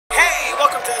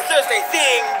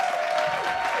thing.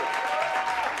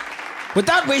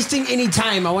 Without wasting any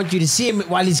time, I want you to see him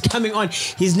while he's coming on.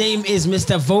 His name is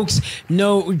Mr. Vouks.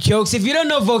 No jokes. If you don't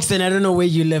know Vouks, then I don't know where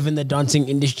you live in the dancing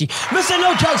industry. Mr.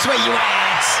 No Jokes, where you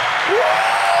at?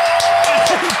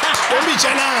 Don't be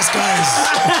jealous, guys.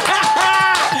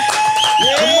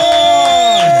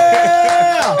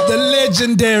 The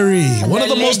legendary, one of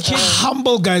the most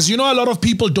humble guys. You know, a lot of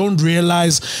people don't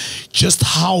realize just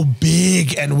how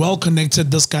big and well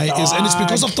connected this guy is, and it's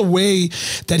because of the way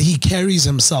that he carries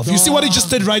himself. You see what he just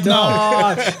did right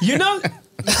now. You know,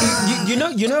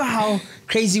 you know how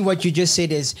crazy what you just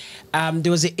said is.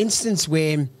 There was an instance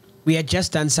where we had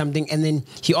just done something, and then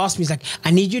he asked me, he's like, "I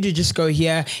need you to just go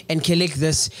here and collect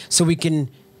this so we can."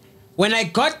 When I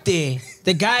got there,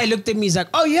 the guy looked at me, he's like,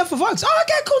 "Oh, you have for Vouks? Oh,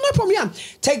 okay, cool, no problem, yeah.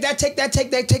 Take that, take that,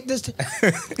 take that, take this."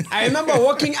 I remember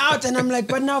walking out and I'm like,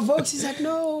 "But now Vouks," he's like,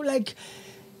 "No, like,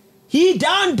 he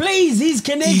downplays his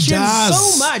connections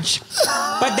so much."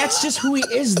 But that's just who he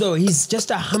is, though. He's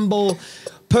just a humble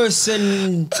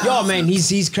person. Yo, man,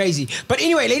 he's crazy. But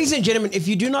anyway, ladies and gentlemen, if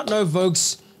you do not know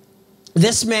Vouks,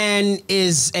 this man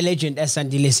is a legend, as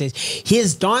Sandile says.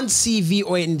 His dance CV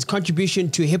or his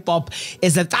contribution to hip-hop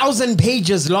is 1,000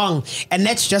 pages long, and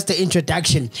that's just the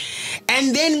introduction.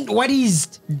 And then what he's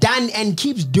done and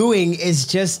keeps doing is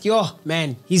just, yo,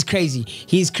 man, he's crazy.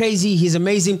 He's crazy. He's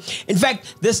amazing. In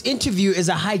fact, this interview is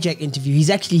a hijack interview. He's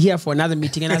actually here for another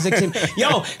meeting, and I was like to him,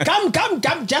 "Yo, come,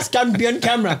 just come be on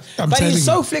camera." But he's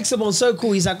so flexible and so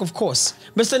cool. He's like, "Of course."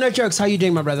 Mr. No Jokes, how you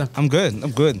doing, my brother? I'm good.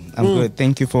 I'm good.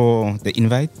 Thank you for the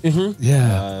invite.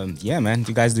 Yeah. Yeah, man.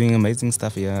 You guys doing amazing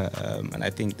stuff here, and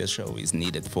I think the show is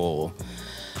needed for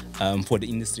the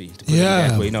industry. To put it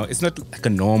that way. You know, it's not like a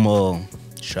normal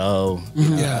show.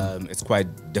 It's quite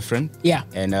different. Yeah.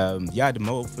 And the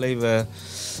Mo flavor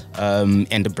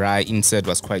and the Bri insert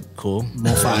was quite cool.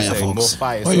 More fire, folks. More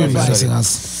fire. Why are you advising us?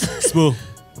 Smooth.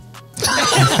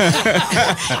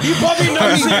 You probably know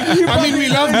me. I mean, we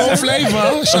love More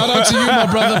Flavor. Shout out to you, my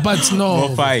brother, but no.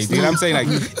 More fight. You know what I'm saying? Like,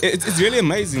 it's really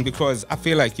amazing because I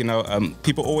feel like, you know,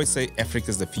 people always say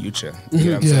Africa's the future. You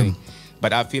know what I'm saying?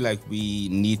 But I feel like we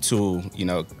need to, you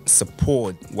know,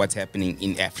 support what's happening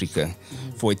in Africa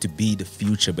for it to be the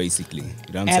future, basically.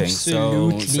 You know what I'm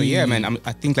saying? So yeah, man,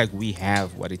 I think like we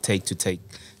have what it takes to take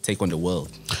on the world.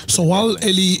 So while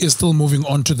Ellie is still moving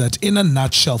on to that, in a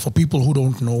nutshell, for people who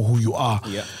don't know who you are,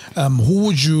 who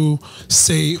would you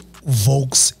say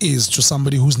Vouks is to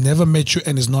somebody who's never met you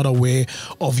and is not aware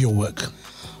of your work?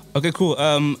 Okay, cool.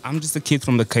 I'm just a kid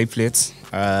from the Cape Flats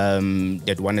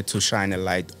that wanted to shine a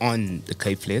light on the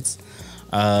Cape Flats.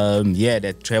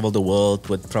 That traveled the world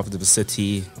with Profitable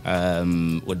City,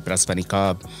 with Bras van die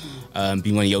Kaap,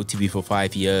 being on YoTV for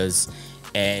 5 years.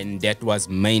 And that was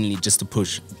mainly just to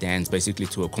push dance basically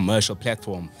to a commercial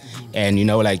platform. And you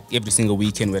know, like every single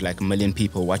weekend we're like 1 million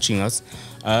people watching us.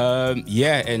 And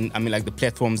I mean like the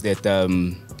platforms that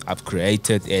I've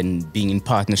created and being in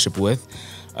partnership with,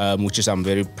 which is I'm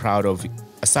very proud of,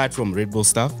 aside from Red Bull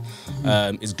stuff,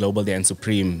 is Global Dance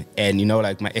Supreme. And you know,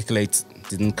 like my accolades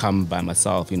didn't come by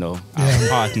myself, you know.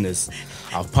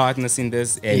 Our partners in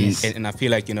this, and I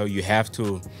feel like, you know, you have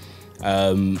to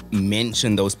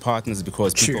mention those partners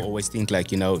because people always think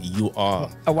like, you know, you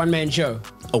are a one-man show.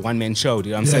 You know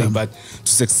what I'm saying? But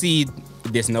to succeed,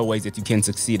 there's no ways that you can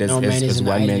succeed as one man, you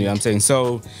know what I'm saying?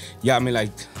 So yeah, I mean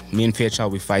like me and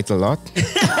Fairchild, we fight a lot.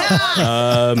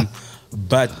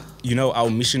 But you know, our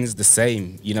mission is the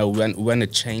same. You know, we want to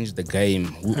change the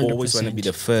game. We 100%. Always want to be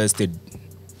the first to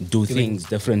do things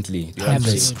differently. You know what I'm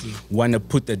saying? Want to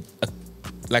put a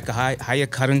higher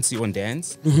currency on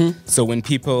dance. So when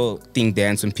people think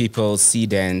dance, when people see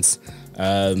dance,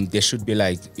 they should be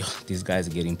like, these guys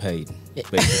are getting paid.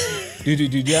 Do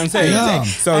you know what I'm saying? Yeah.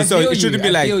 So it shouldn't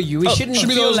be like, we shouldn't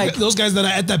be those guys that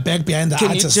are at the back behind the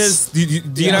artists. Do you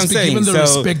know what I'm saying? Given the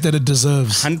respect that it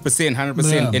deserves.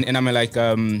 100%. And I mean like,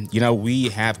 you know, we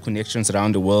have connections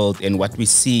around the world, and what we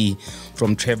see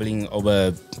from traveling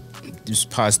over this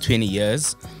past 20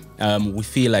 years, we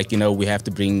feel like, you know, we have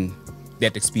to bring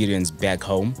that experience back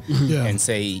home and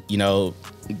say, you know,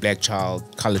 black child,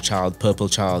 color child, purple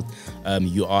child,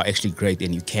 you are actually great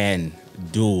and you can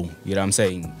do, you know what I'm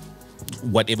saying,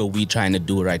 whatever we're trying to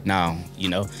do right now, you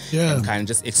know, and kind of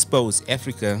just expose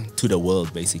Africa to the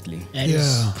world, basically. That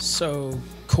is so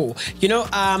cool. You know,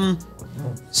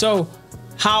 so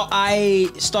how I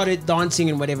started dancing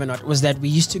and whatever not was that we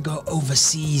used to go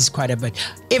overseas quite a bit.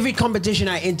 Every competition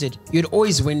I entered, you'd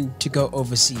always win to go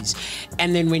overseas.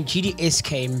 And then when GDS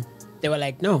came, they were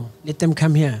like, no, let them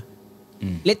come here.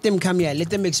 Let them come here.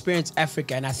 Let them experience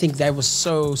Africa. And I think that was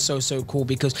so cool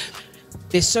because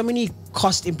there's so many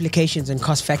cost implications and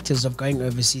cost factors of going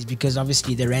overseas, because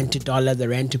obviously the rand to dollar, the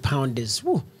rand to pound is,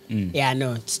 yeah,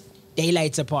 no, it's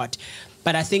daylights apart.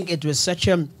 But I think it was such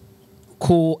a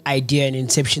cool idea and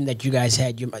inception that you guys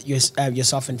had,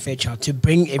 yourself and Fairchild, to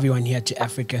bring everyone here to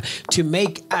Africa, to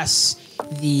make us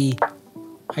the,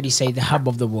 how do you say, the hub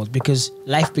of the world, because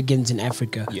life begins in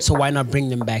Africa. Yeah. So why not bring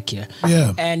them back here?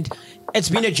 Yeah. And it's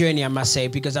been a journey, I must say,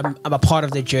 because I'm a part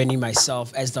of the journey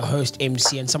myself as the host,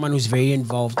 MC, and someone who's very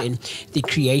involved in the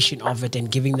creation of it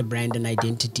and giving the brand an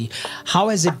identity. How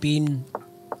has it been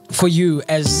for you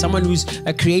as someone who's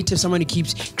a creative, someone who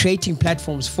keeps creating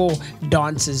platforms for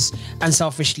dancers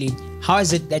unselfishly? How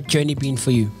has that journey been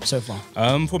for you so far?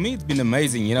 For me, it's been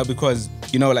amazing, because,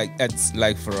 like, it's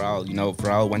like Pharrell,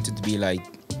 Pharrell wanted to be like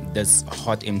this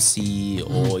hot MC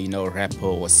or, rapper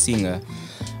or singer.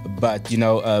 But,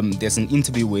 there's an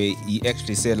interview where he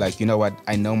actually said, like, you know what,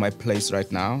 I know my place right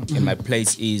now, and my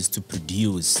place is to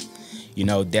produce.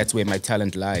 That's where my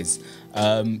talent lies.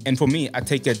 And for me, I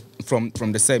take it from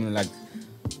the same, like,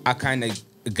 I kind of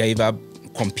gave up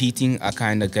competing. I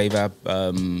kind of gave up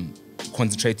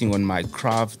concentrating on my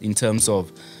craft in terms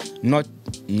of not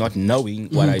knowing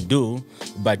what I do,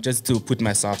 but just to put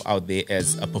myself out there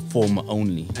as a performer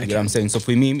only. Okay. You know what I'm saying? So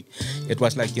for me, it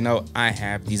was like, I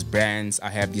have these brands, I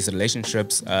have these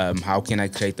relationships. How can I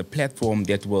create a platform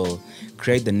that will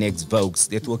create the next Vouks,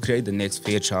 that will create the next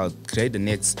Fairchild, create the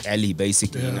next Ali,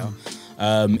 basically,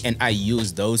 and I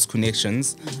use those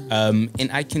connections. And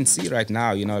I can see right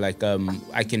now, like,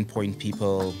 I can point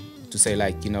people to say,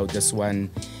 like, this one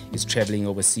is traveling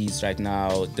overseas right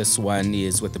now. This one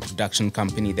is with the production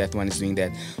company. That one is doing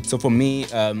that. So for me,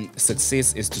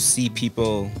 success is to see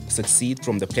people succeed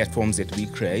from the platforms that we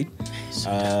create.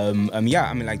 Yeah,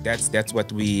 I mean, like, that's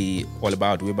what we all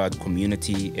about. We're about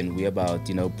community, and we're about,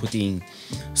 putting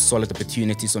solid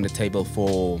opportunities on the table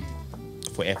for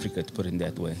Africa, to put it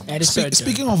that way.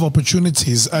 Speaking of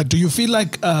opportunities, do you feel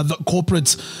like the corporate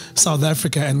South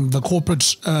Africa and the corporate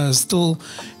still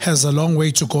has a long way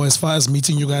to go as far as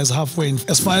meeting you guys halfway,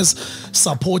 as far as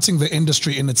supporting the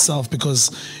industry in itself?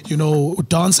 Because,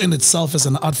 dance in itself is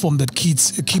an art form that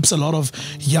keeps a lot of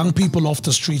young people off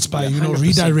the streets by,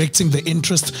 redirecting the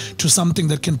interest to something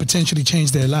that can potentially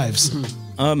change their lives.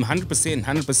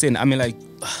 100%. I mean, like,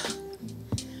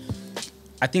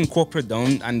 I think corporate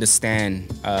don't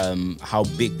understand how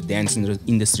big the dance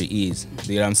industry is.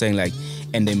 You know what I'm saying? Like,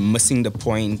 and they're missing the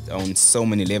point on so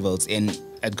many levels. And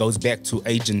it goes back to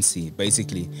agency,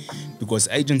 basically, because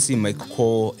agency make a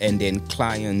call, and then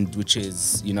client, which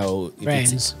is,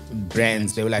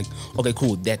 brands, they were like, okay,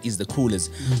 cool, that is the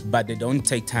coolest. But they don't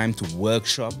take time to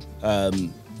workshop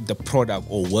the product,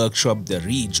 or workshop the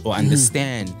reach, or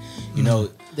understand,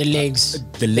 the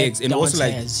legs. And also,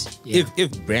 like,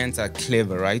 if brands are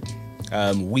clever, right?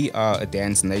 We are a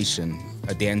dance nation,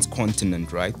 a dance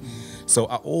continent, right? So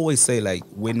I always say, like,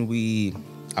 when we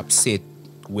upset,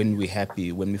 when we're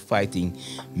happy, when we're fighting,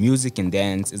 music and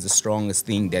dance is the strongest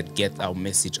thing that gets our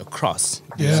message across.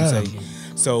 You know what I'm saying?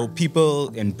 So people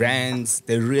and brands,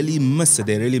 they really miss it.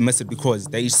 They really miss it because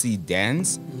they see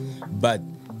dance. But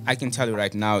I can tell you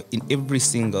right now, in every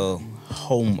single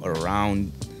home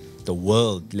around the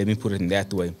world, let me put it in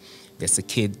that way, there's a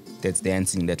kid that's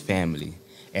dancing in that family.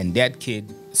 And that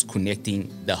kid is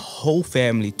connecting the whole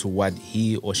family to what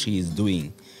he or she is doing.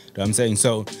 You know what I'm saying?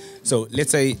 So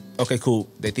let's say, okay, cool,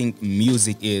 they think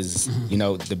music is,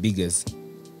 the biggest.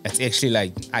 It's actually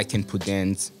like, I can put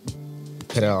dance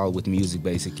parallel with music,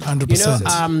 basically.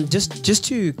 100%. Just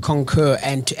to concur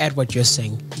and to add what you're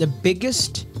saying, the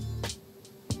biggest,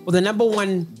 or the number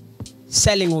one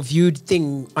selling or viewed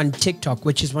thing on TikTok,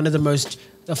 which is one of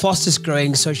the fastest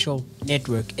growing social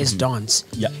network, is dance.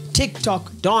 Yeah.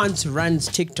 TikTok, dance runs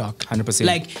TikTok. 100%.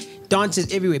 Like, dance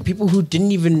is everywhere. People who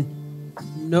didn't even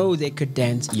know they could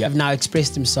dance have now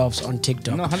expressed themselves on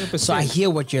TikTok. No, 100%. So I hear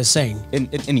what you're saying.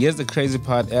 And here's the crazy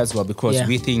part as well, because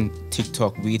we think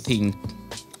TikTok, we think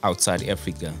outside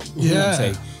Africa.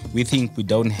 Yeah. We think we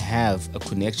don't have a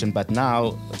connection, but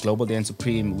now Global Dance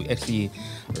Supreme, we're actually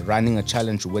running a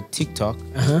challenge with TikTok.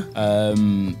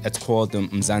 It's called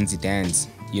Mzansi Dance,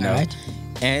 Right.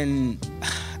 And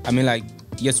I mean, like,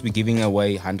 yes, we're giving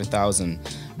away 100,000,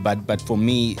 but for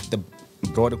me, the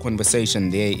broader conversation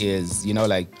there is,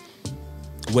 like,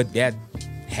 with that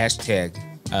hashtag,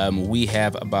 we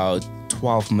have about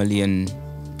 12 million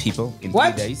people in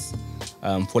 3 days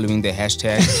following the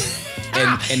hashtag.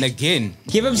 And again,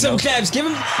 give him some claps. Give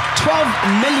him 12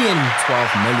 million.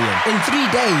 12 million in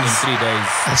 3 days. In 3 days.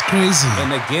 That's crazy.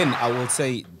 And again, I will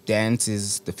say dance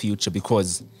is the future,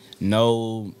 because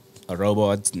no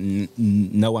robots.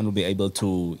 No one will be able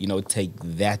to, take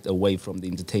that away from the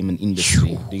entertainment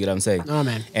industry. Do you get what I'm saying? Oh,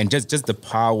 man. And just the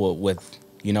power with,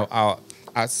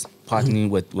 us partnering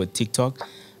with TikTok.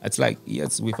 It's like,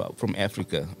 yes, we're from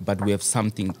Africa, but we have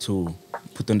something to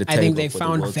put on the table. I think they for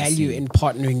found the world value to see. in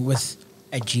partnering with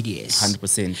a GDS.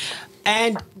 100%.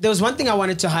 And there was one thing I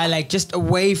wanted to highlight, just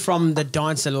away from the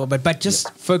dance a little bit, but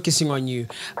just focusing on you.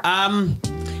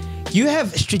 You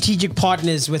have strategic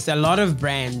partners with a lot of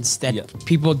brands that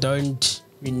people don't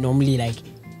normally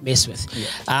mess with.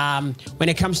 When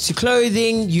it comes to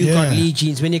clothing, you've got Lee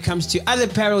Jeans. When it comes to other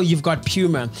apparel, you've got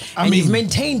Puma. And you've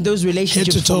maintained those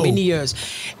relationships for many years.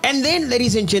 And then,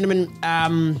 ladies and gentlemen,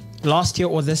 last year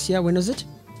or this year, when was it?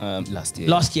 Last year.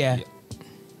 Last year. Yeah.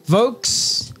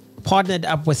 Vouks partnered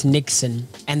up with Nixon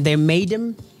and they made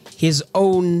him his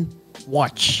own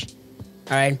watch.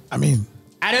 All right. I mean,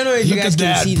 I don't know if you guys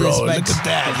can see this, but look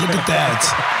at that.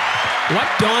 What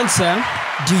dancer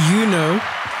do you know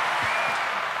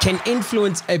can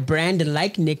influence a brand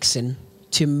like Nixon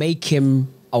to make him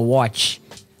a watch?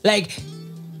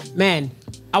 Man,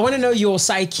 I want to know your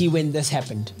psyche when this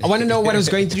happened. I want to know what was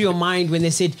going through your mind when they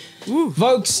said,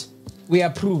 Vouks, we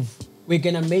approve. We're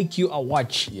going to make you a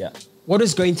watch. Yeah. What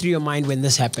was going through your mind when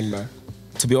this happened, bro?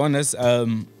 To be honest,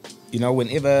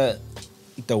 whenever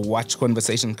the watch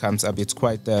conversation comes up, it's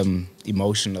quite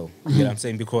emotional. You know what I'm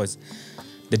saying? Because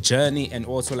the journey and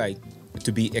also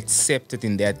to be accepted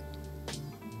in that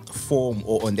form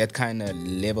or on that kind of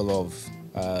level of,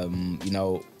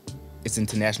 it's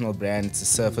international brand, it's a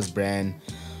surface brand.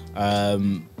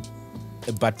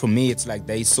 But for me, it's like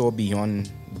they saw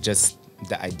beyond just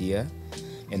the idea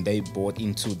and they bought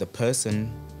into the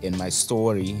person in my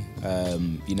story,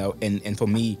 and for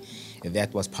me,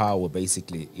 that was power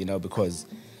basically, because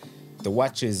the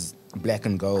watch is black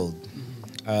and gold,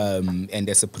 and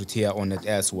there's a Protea on it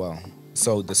as well.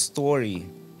 So the story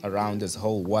around this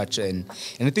whole watch and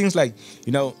the things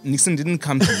Nixon didn't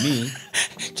come to me.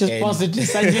 Just pause it.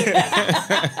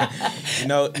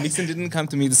 Nixon didn't come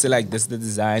to me to say this is the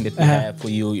design that we have for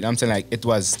you. You know what I'm saying? It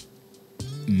was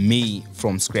me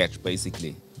from scratch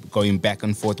basically, going back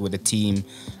and forth with the team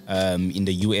in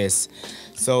the US.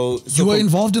 So you were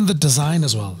involved in the design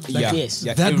as well. Yes.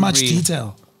 Yeah, that much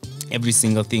detail. Every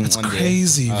single thing on there.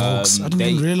 Crazy, folks. I didn't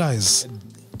even realize.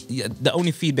 Yeah, the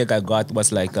only feedback I got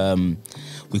was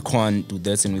we can't do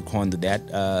this and we can't do that.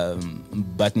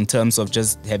 But in terms of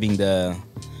just having the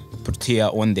Protea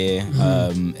on there,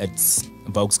 it's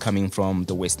Vouks coming from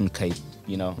the Western Cape,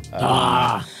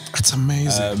 That's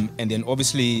amazing. And then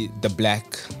obviously the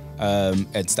black,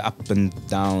 it's the up and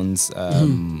downs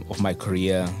of my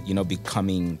career,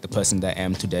 becoming the person that I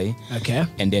am today. Okay.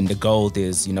 And then the gold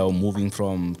is, moving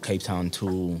from Cape Town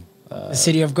to the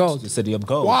City of Gold. The City of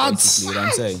Gold. What? Basically, what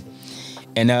I'm saying.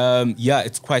 And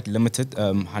it's quite limited,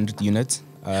 100 units.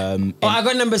 I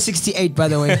got number 68, by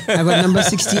the way. I got number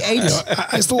 68.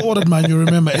 I still ordered mine, you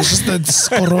remember. It's just that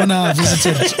Corona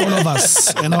visited all of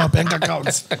us in our bank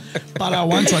accounts. But I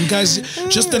want one. Guys,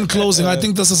 just in closing, I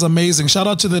think this is amazing. Shout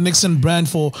out to the Nixon brand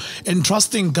for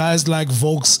entrusting guys like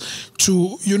Vouks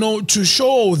to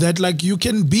show that you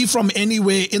can be from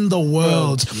anywhere in the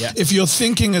world. Yeah. If your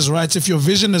thinking is right, if your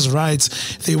vision is right,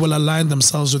 they will align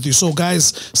themselves with you. So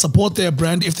guys, support their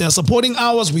brand. If they're supporting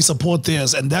ours, we support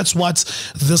theirs. And that's what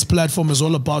this platform is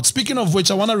all about. Speaking of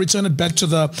which, I want to return it back to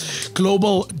the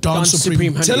Global Dance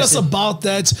Supreme. Tell us about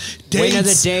that. Dates. When are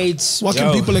the dates? What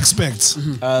can people expect?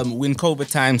 We're in COVID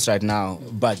times right now,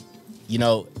 but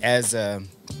as a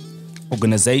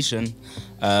organization,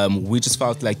 we just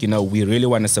felt we really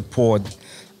want to support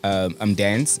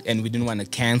dance, and we didn't want to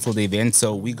cancel the event,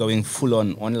 so we're going full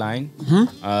on online.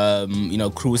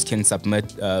 Crews can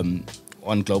submit on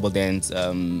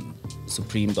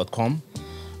globaldance.supreme.com.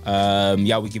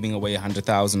 We're giving away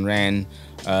 100,000 rand.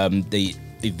 The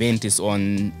event is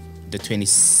on the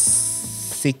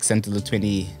 26th until the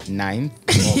 29th.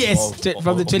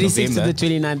 From the 26th to the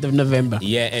 29th of November.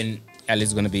 Yeah, and Ali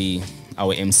is going to be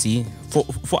our MC. For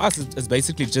us, it's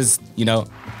basically just,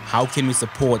 how can we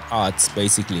support arts,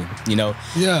 basically,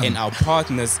 And our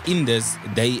partners in this,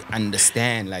 they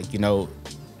understand,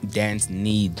 dance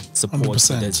need support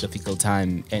 100%. at this difficult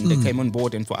time. And they came on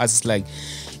board, and for us,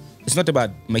 it's not about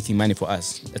making money for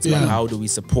us. It's about how do we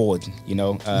support,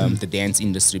 the dance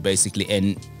industry, basically.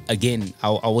 And again, I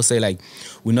will say,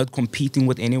 we're not competing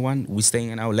with anyone. We're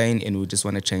staying in our lane, and we just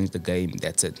want to change the game.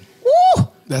 That's it. Woo!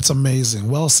 That's amazing.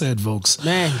 Well said, Vouks.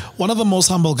 Man. One of the most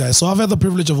humble guys. So I've had the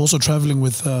privilege of also traveling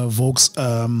with Vouks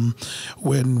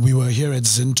when we were here at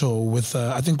Zinto with,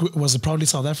 I think it was a Proudly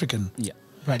South African. Yeah.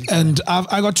 Right. And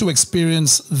I got to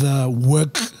experience the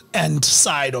work end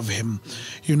side of him.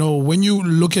 You know, when you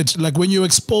look at, like, when you're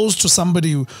exposed to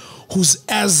somebody who's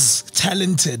as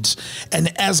talented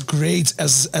and as great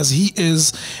as he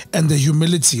is, and the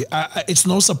humility, it's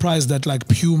no surprise that like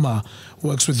Puma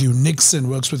works with you, Nixon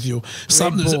works with you,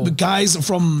 some guys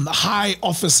from high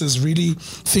offices really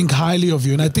think highly of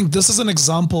you. And I think this is an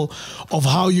example of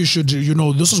how you should, you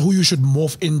know, this is who you should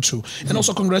morph into. And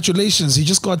also congratulations, he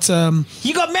just got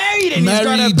he got married and he's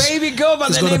got a baby girl by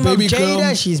the name of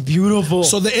Jada. She's beautiful.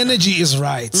 So the energy is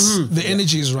right. The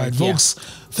energy is right. Vouks,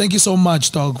 thank you so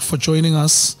much, dog, for joining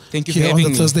us. Thank you here for having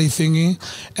on the me. Thursday thingy.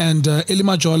 And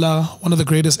Elima Jola, one of the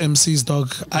greatest MCs,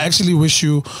 dog. I actually wish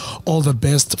you all the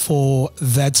best for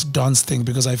that dance thing,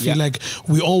 because I feel like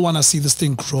we all want to see this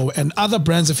thing grow. And other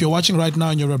brands, if you're watching right now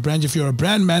and you're a brand, if you're a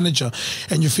brand manager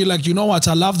and you feel like, you know what,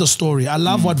 I love the story, I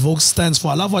love what Vouks stands for,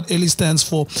 I love what Ellie stands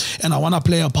for, and I want to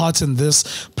play a part in this,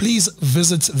 please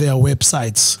visit their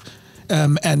websites.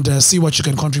 And see what you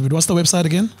can contribute. What's the website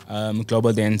again?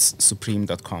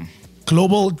 GlobalDanceSupreme.com.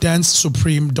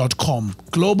 GlobalDanceSupreme.com.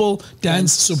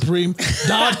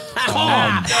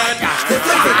 GlobalDanceSupreme.com.